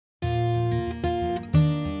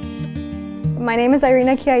My name is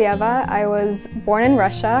Irene K. I was born in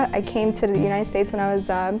Russia. I came to the United States when I was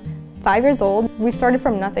 5 years old. We started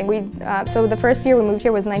from nothing. So the first year we moved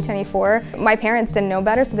here was 1994. My parents didn't know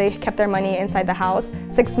better, so they kept their money inside the house.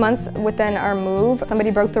 6 months within our move,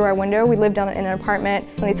 somebody broke through our window. We lived in an apartment,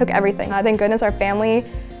 and they took everything. Thank goodness our family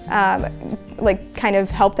kind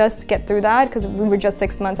of helped us get through that, because we were just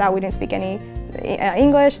 6 months out. We didn't speak any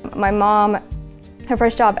English. My mom, her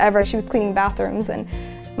first job ever, she was cleaning bathrooms, and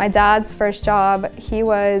my dad's first job, he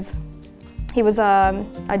was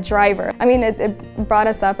a driver. I mean, it brought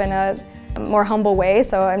us up in a more humble way,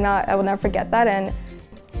 so I will never forget that. And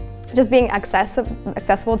just being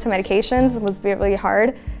accessible to medications was really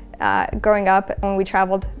hard. Growing up, when we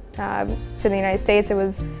traveled to the United States, it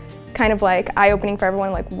was kind of like eye-opening for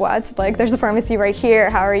everyone, like, what? Like, there's a pharmacy right here.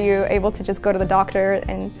 How are you able to just go to the doctor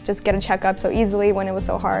and just get a checkup so easily when it was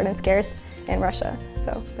so hard and scarce in Russia?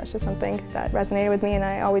 So that's just something that resonated with me, and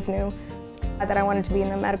I always knew that I wanted to be in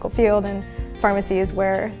the medical field, and pharmacy is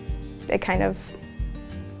where it kind of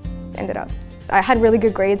ended up. I had really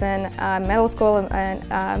good grades in middle school and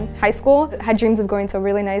high school. I had dreams of going to a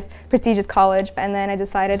really nice, prestigious college, and then I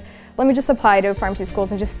decided, let me just apply to pharmacy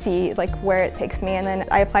schools and just see where it takes me. And then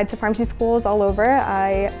I applied to pharmacy schools all over.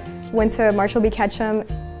 I went to Marshall B. Ketchum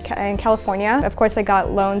in California. Of course, I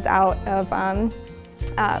got loans out of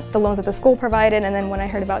the loans that the school provided, and then when I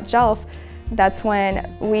heard about JELF, that's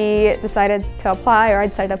when we decided to apply, or I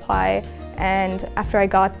decided to apply. And after I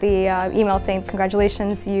got the email saying,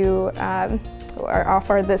 congratulations, you are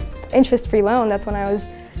offered this interest-free loan, that's when I was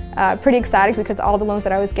pretty ecstatic, because all the loans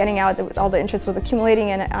that I was getting out, all the interest was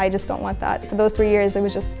accumulating, and I just don't want that. For those 3 years, it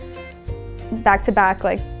was just back-to-back,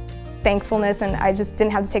 thankfulness, and I just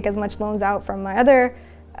didn't have to take as much loans out from my other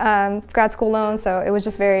grad school loans, so it was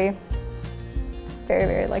just very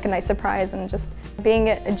a nice surprise. And just being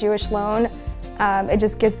a Jewish loan, it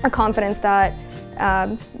just gives a confidence that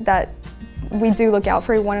that we do look out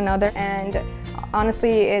for one another. And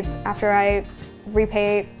honestly, after I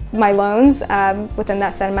repay my loans within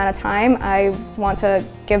that set amount of time, I want to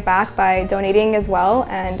give back by donating as well,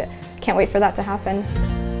 and can't wait for that to happen.